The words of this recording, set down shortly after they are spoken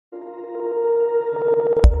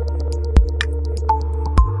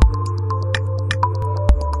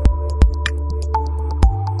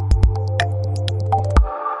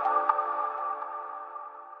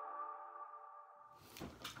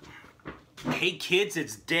Hey kids,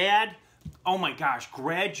 it's Dad. Oh my gosh,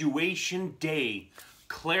 graduation day.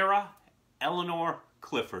 Clara, Eleanor,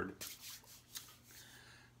 Clifford.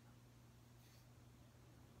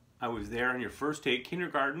 I was there on your first day of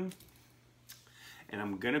kindergarten, and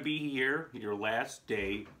I'm gonna be here your last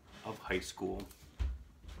day of high school.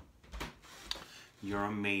 You're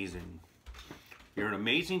amazing. You're an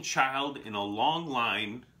amazing child in a long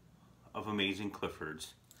line of amazing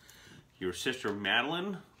Cliffords. Your sister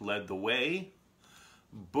Madeline led the way,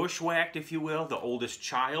 bushwhacked, if you will, the oldest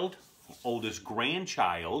child, oldest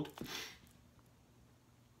grandchild.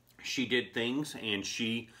 She did things and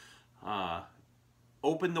she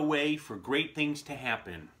opened the way for great things to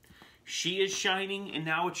happen. She is shining, and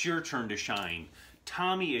now it's your turn to shine.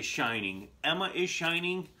 Tommy is shining, Emma is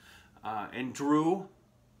shining, and Drew,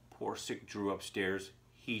 poor sick Drew upstairs,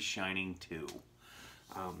 he's shining too.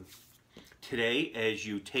 Today, as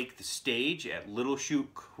you take the stage at Little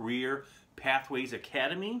Chute Career Pathways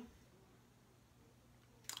Academy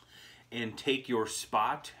and take your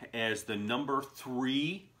spot as the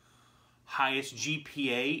 #3 highest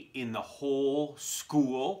GPA in the whole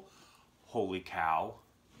school, holy cow,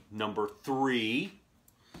 #3,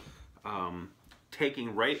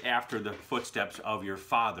 taking right after the footsteps of your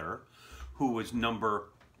father, who was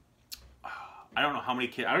I don't know how many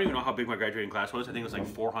kids, I don't even know how big my graduating class was. I think it was like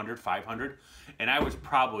 400, 500. And I was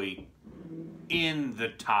probably in the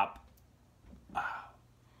top, I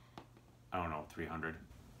don't know, 300.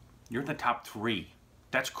 You're in the top 3.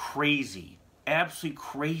 That's crazy. Absolutely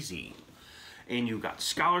crazy. And you got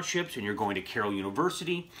scholarships, and you're going to Carroll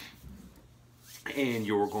University, and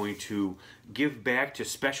you're going to give back to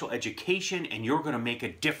special education, and you're going to make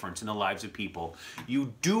a difference in the lives of people.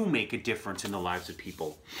 You do make a difference in the lives of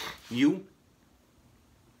people. You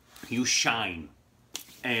shine,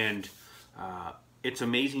 and it's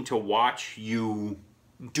amazing to watch you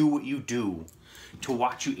do what you do, to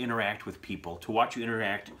watch you interact with people, to watch you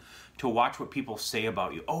interact, to watch what people say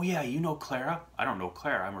about you. Oh yeah, you know Clara? I don't know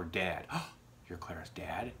Clara, I'm her dad. Oh, you're Clara's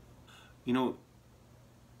dad? You know,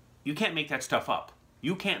 you can't make that stuff up.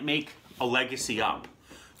 You can't make a legacy up.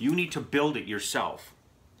 You need to build it yourself.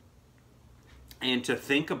 And to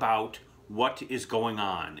think about what is going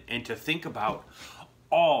on, and to think about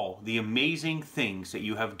all the amazing things that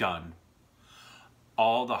you have done,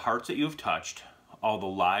 all the hearts that you have touched, all the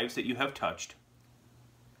lives that you have touched.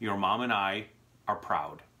 Your mom and I are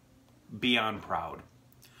proud, beyond proud.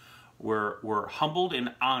 We're humbled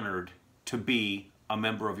and honored to be a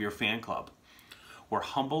member of your fan club. We're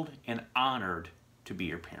humbled and honored to be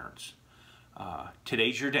your parents.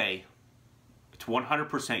 Today's your day. It's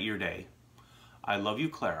 100% your day. I love you,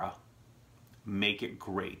 Clara. Make it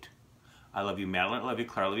great. I love you, Madeline. I love you,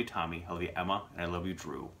 Clara. I love you, Tommy. I love you, Emma. And I love you,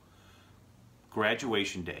 Drew.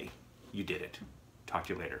 Graduation day. You did it. Talk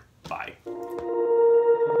to you later. Bye.